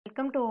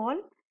Welcome to all.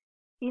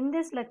 In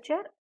this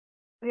lecture,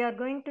 we are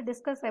going to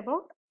discuss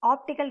about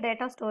optical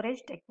data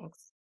storage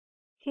techniques.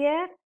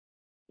 Here,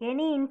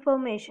 any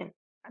information,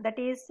 that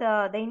is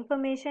the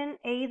information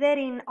either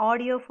in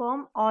audio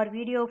form or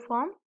video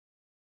form,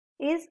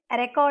 is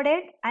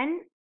recorded and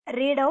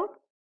read out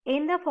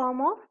in the form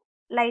of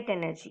light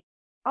energy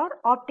or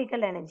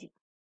optical energy.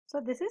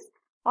 So this is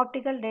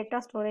optical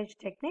data storage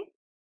technique.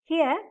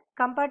 Here,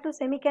 compared to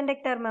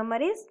semiconductor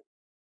memories,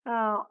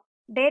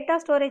 data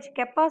storage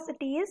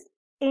capacity is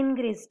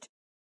increased.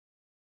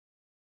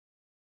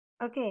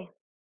 Okay,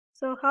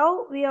 so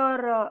how we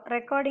are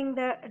recording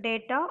the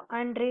data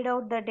and read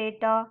out the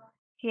data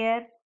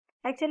here?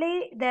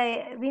 Actually,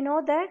 we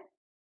know that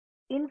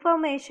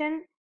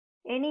information,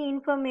 any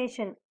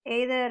information,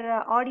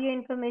 either audio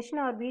information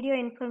or video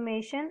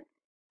information,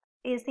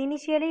 is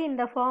initially in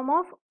the form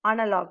of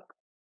analog.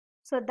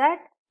 So that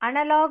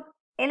analog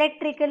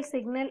electrical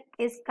signal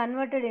is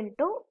converted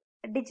into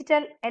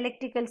digital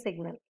electrical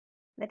signal,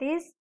 that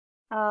is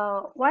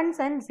ones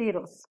and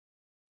zeros.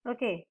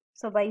 Okay,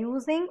 so by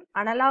using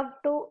analog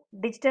to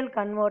digital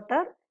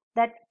converter,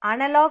 that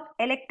analog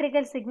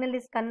electrical signal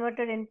is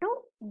converted into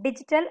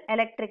digital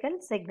electrical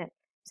signal.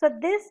 So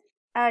this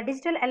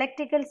digital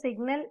electrical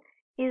signal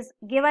is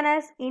given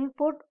as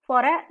input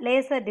for a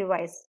laser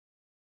device.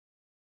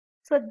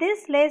 So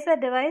this laser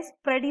device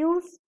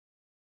produces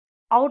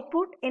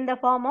output in the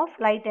form of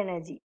light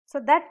energy. So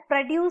that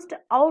produced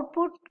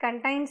output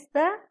contains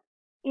the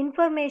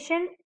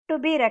information to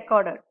be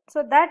recorded.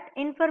 So that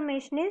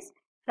information is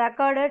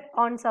recorded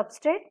on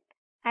substrate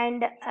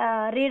and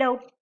read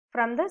out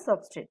from the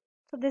substrate.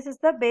 So this is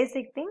the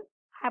basic thing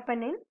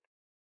happen in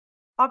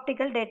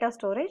optical data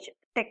storage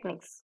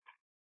techniques.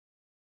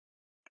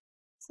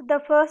 So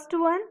the first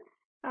one,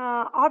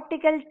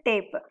 optical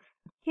tape.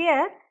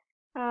 Here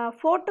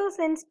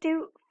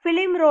photosensitive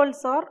film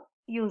rolls are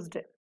used.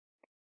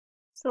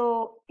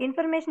 So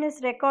information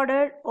is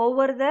recorded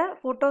over the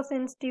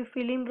photosensitive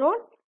film roll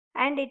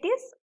and it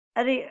is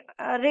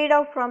read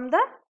out from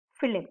the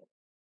film.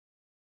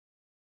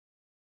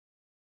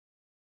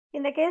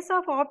 In the case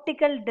of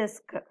optical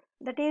disc,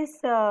 that is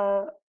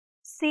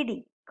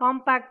CD,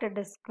 compact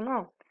disc,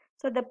 no.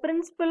 So the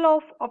principle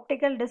of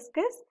optical disc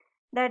is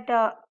that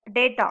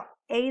data,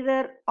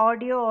 either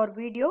audio or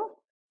video,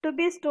 to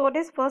be stored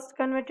is first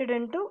converted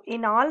into,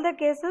 in all the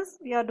cases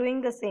we are doing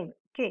the same.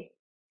 Okay.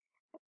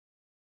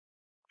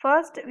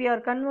 First, we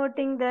are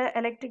converting the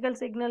electrical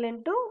signal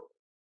into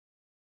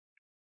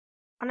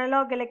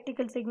analog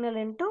electrical signal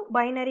into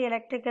binary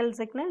electrical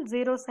signal,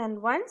 zeros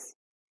and ones.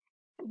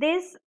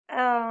 This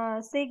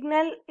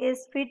signal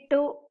is fed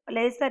to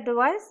laser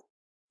device.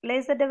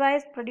 Laser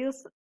device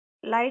produce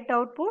light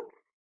output.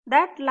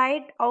 That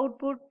light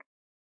output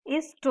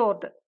is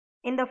stored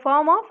in the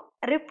form of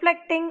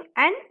reflecting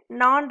and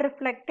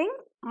non-reflecting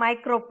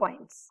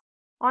micropoints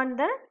on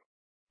the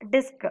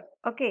disc.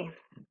 Okay.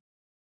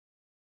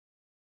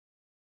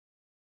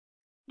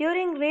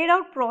 During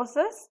readout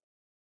process,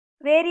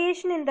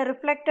 variation in the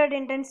reflected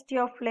intensity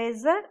of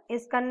laser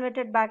is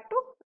converted back to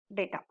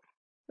data.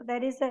 So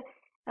there is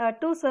a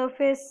two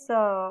surface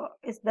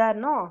is there,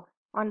 no,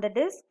 on the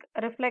disk,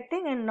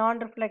 reflecting and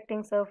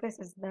non-reflecting surface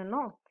is there,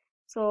 no.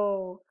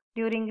 So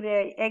during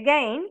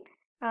again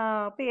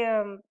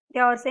they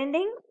are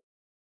sending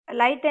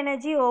light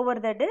energy over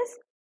the disk.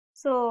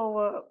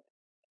 So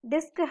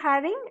disk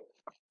having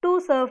two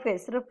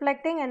surface,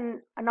 reflecting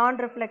and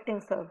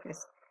non-reflecting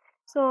surface.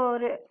 So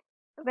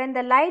when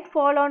the light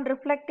fall on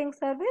reflecting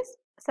surface,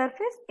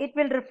 it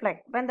will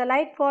reflect. When the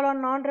light fall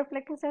on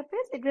non-reflecting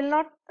surface, it will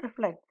not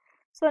reflect.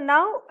 So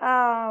now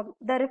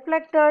the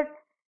reflected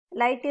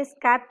light is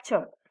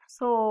captured.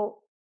 So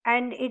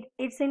and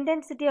its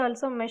intensity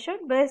also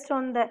measured. Based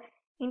on the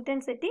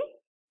intensity,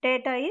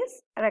 data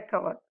is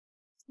recovered.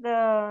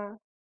 That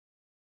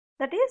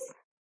is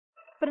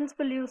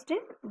principle used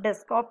in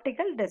disc,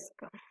 optical disc.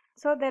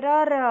 So there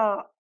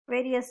are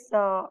various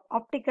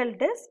optical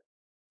discs.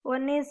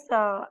 One is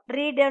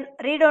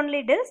read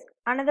only disc,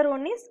 another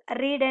one is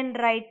read and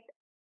write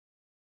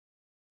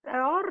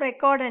or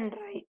record and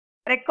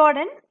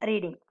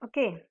reading.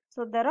 Okay,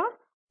 so there are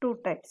two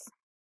types.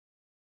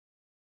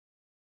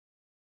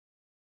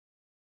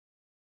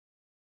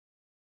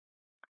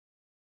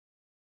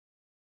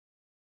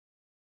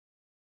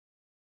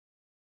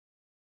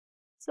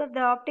 So the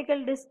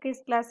optical disc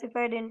is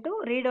classified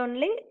into read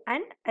only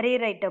and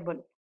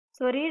rewritable.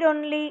 So read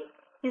only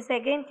is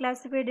again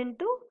classified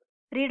into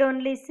read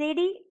only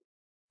CD,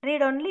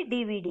 read only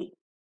DVD.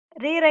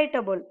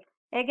 Rewritable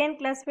again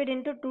classified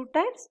into two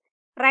types: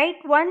 write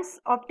once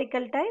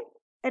optical type,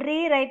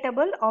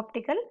 rewritable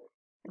optical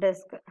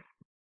disc.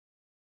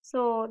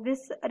 So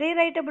this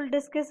rewritable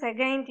disc is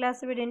again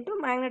classified into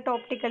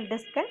magneto-optical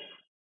disc and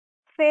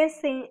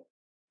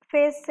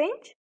phase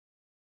change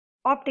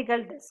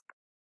optical disc.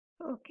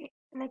 Okay,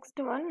 next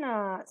one,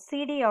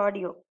 CD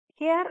audio.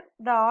 Here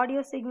the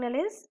audio signal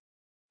is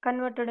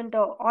converted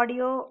into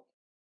audio,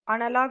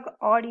 analog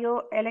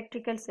audio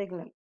electrical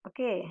signal.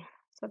 Okay,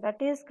 so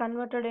that is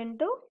converted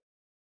into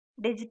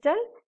digital.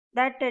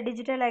 That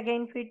digital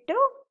again feed to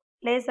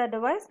laser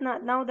device.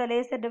 Now the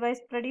laser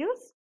device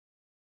produce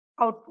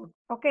output.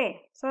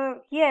 Okay,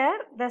 so here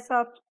the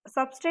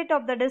substrate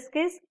of the disc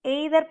is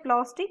either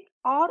plastic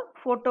or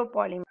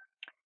photopolymer.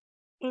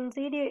 In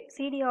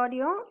CD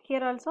audio,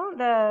 here also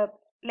the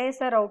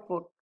laser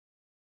output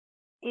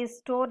is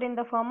stored in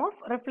the form of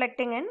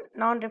reflecting and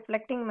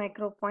non-reflecting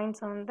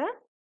micropoints on the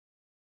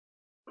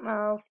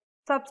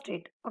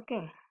substrate.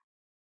 Okay,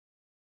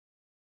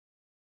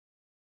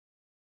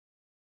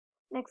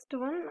 next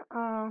one.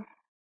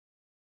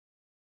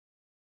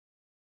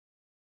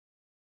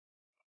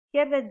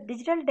 Here the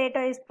digital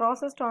data is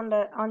processed on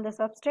the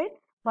substrate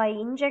by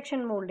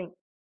injection molding,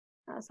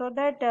 so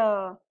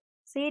that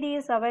CD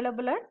is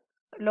available at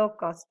low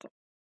cost.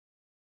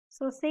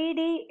 So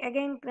CD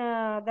again,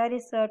 there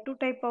is two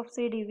type of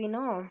CD we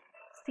know.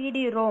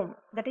 CD-ROM,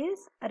 that is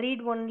read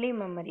only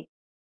memory,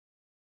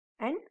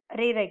 and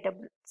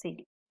rewritable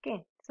CD.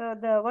 Okay, so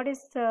the what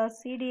is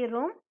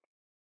CD-ROM?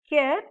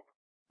 Here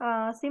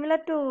similar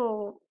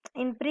to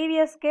in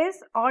previous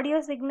case,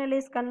 audio signal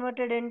is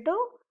converted into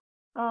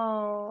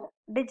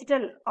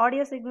digital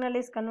audio signal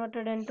is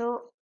converted into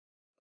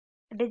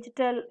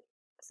digital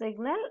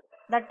signal,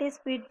 that is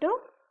feed to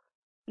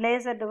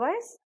laser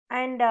device,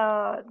 and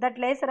that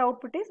laser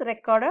output is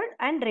recorded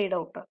and read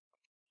out.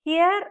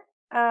 Here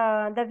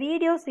here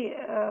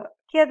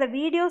the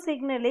video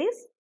signal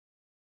is,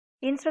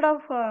 instead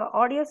of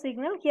audio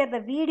signal, here the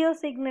video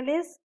signal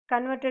is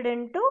converted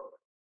into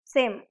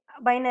same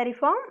binary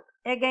form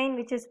again,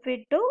 which is fed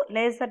to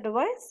laser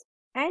device,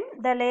 and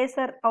the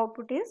laser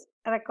output is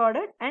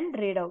recorded and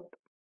read out.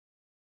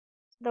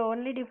 The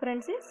only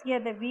difference is here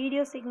the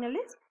video signal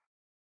is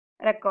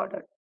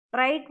recorded.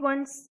 Write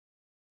once,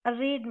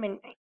 read many.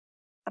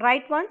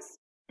 Write once,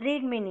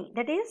 read many,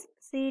 that is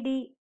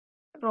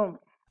CD-ROM.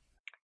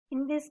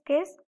 In this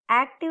case,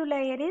 active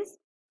layer is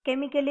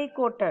chemically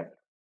coated,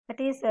 that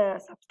is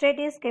substrate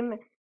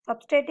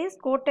is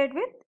coated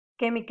with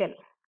chemical.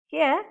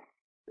 Here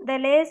the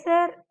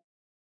laser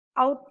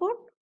output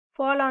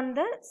fall on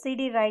the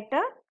CD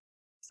writer,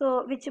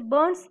 so which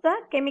burns the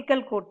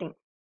chemical coating.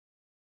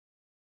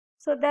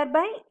 So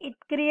thereby it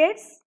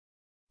creates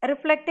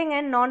reflecting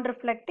and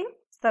non-reflecting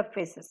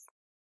surfaces.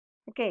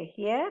 Okay,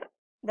 here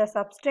the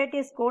substrate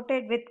is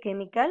coated with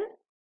chemical.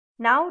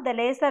 Now the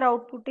laser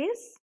output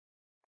is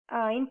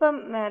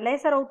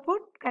laser output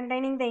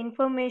containing the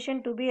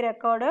information to be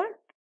recorded,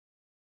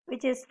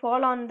 which is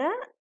fall on the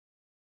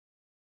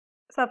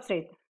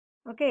substrate.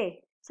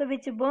 Okay, so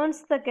which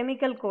burns the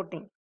chemical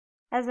coating.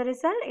 As a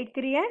result, it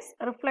creates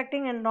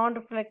reflecting and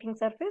non-reflecting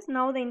surface.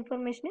 Now the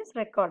information is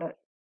recorded.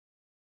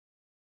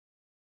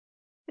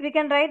 We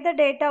can write the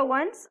data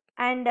once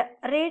and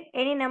read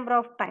any number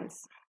of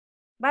times,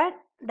 but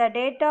the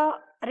data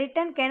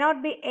written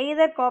cannot be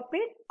either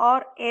copied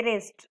or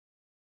erased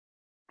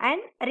and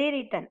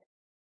rewritten.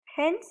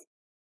 Hence,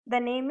 the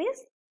name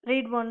is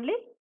read-only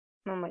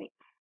memory.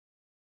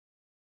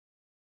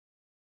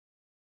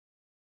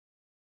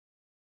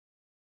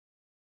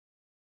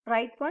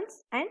 Write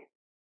once and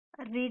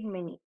read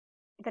many,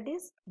 that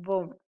is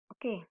WOM.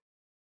 Okay.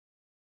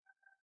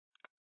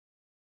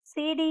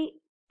 CD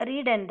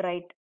read and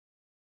write.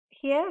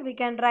 Here we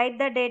can write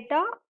the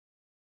data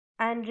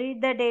and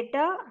read the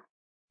data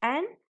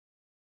and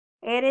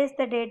erase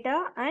the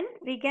data, and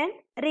we can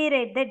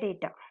rewrite the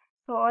data.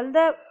 So all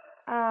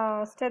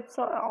the steps,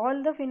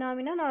 all the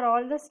phenomenon or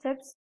all the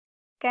steps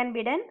can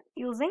be done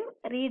using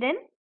read and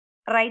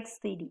write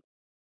CD.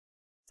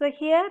 So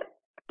here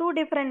two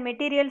different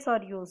materials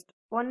are used.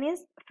 One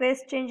is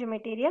phase change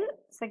material,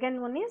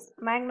 second one is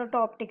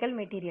magneto-optical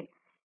material.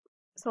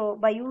 So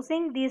by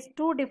using these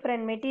two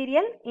different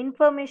material,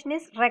 information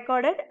is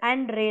recorded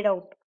and read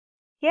out.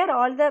 Here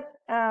all the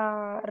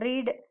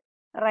read,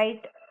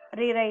 write,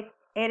 rewrite,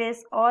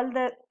 erase, all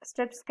the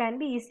steps can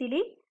be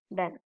easily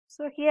done.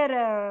 So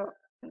here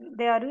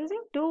they are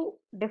using two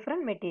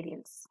different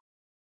materials.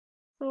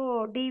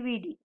 So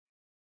DVD.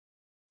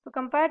 So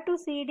compared to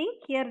CD,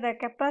 here the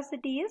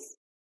capacity is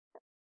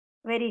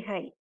very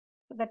high.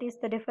 So that is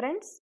the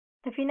difference.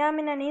 The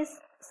phenomenon is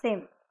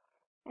same.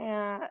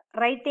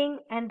 Writing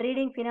and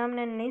reading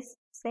phenomenon is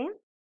same.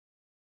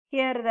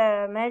 Here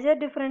the major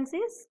difference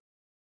is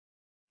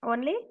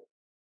only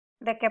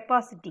the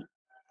capacity.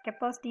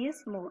 Capacity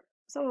is more.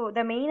 So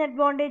the main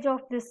advantage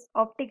of this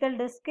optical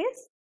disc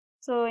is,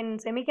 so in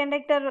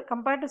semiconductor,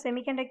 compared to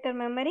semiconductor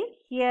memory,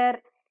 here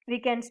we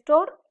can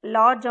store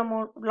large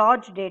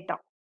data.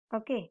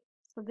 Okay,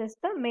 so this is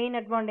the main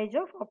advantage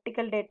of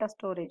optical data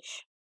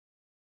storage.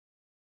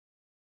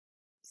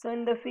 So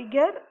in the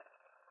figure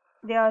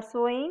they are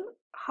showing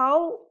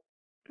how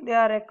they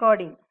are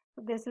recording.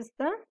 This is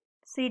the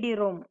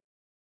CD-ROM.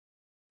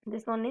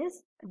 This one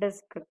is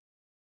disk.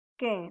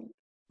 Okay,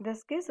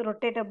 disk is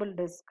rotatable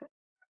disk.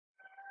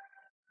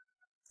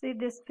 See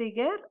this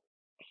figure.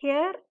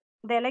 Here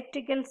the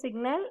electrical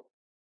signal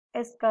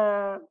is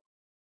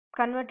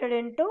converted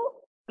into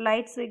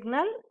light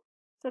signal.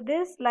 So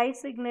this light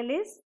signal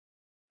is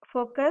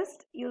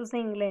focused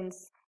using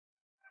lens.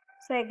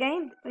 So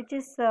again, which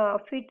is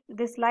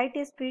this light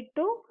is fed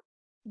to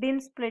beam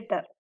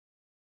splitter.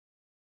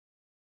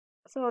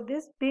 So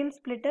this beam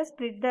splitter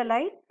split the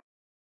light.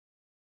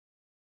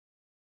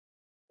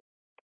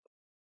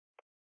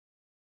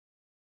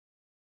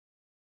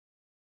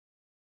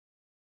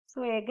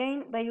 So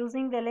again, by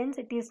using the lens,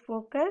 it is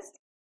focused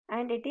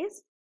and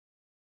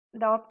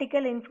the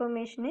optical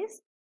information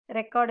is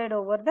recorded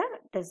over the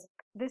disc.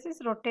 This is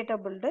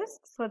rotatable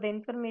disc, so the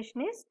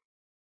information is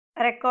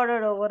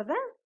recorded over the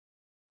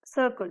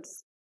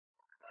circles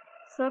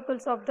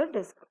of the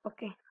disc.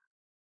 Okay.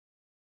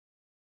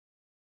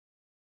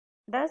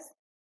 Thus,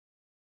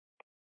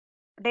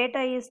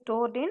 data is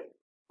stored in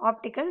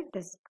optical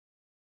disc.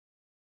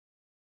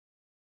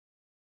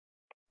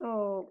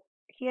 So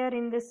here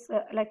in this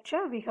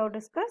lecture, we have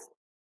discussed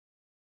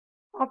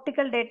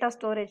optical data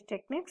storage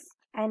techniques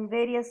and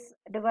various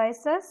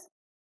devices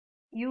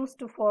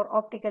used for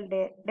optical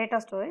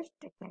data storage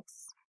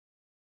techniques.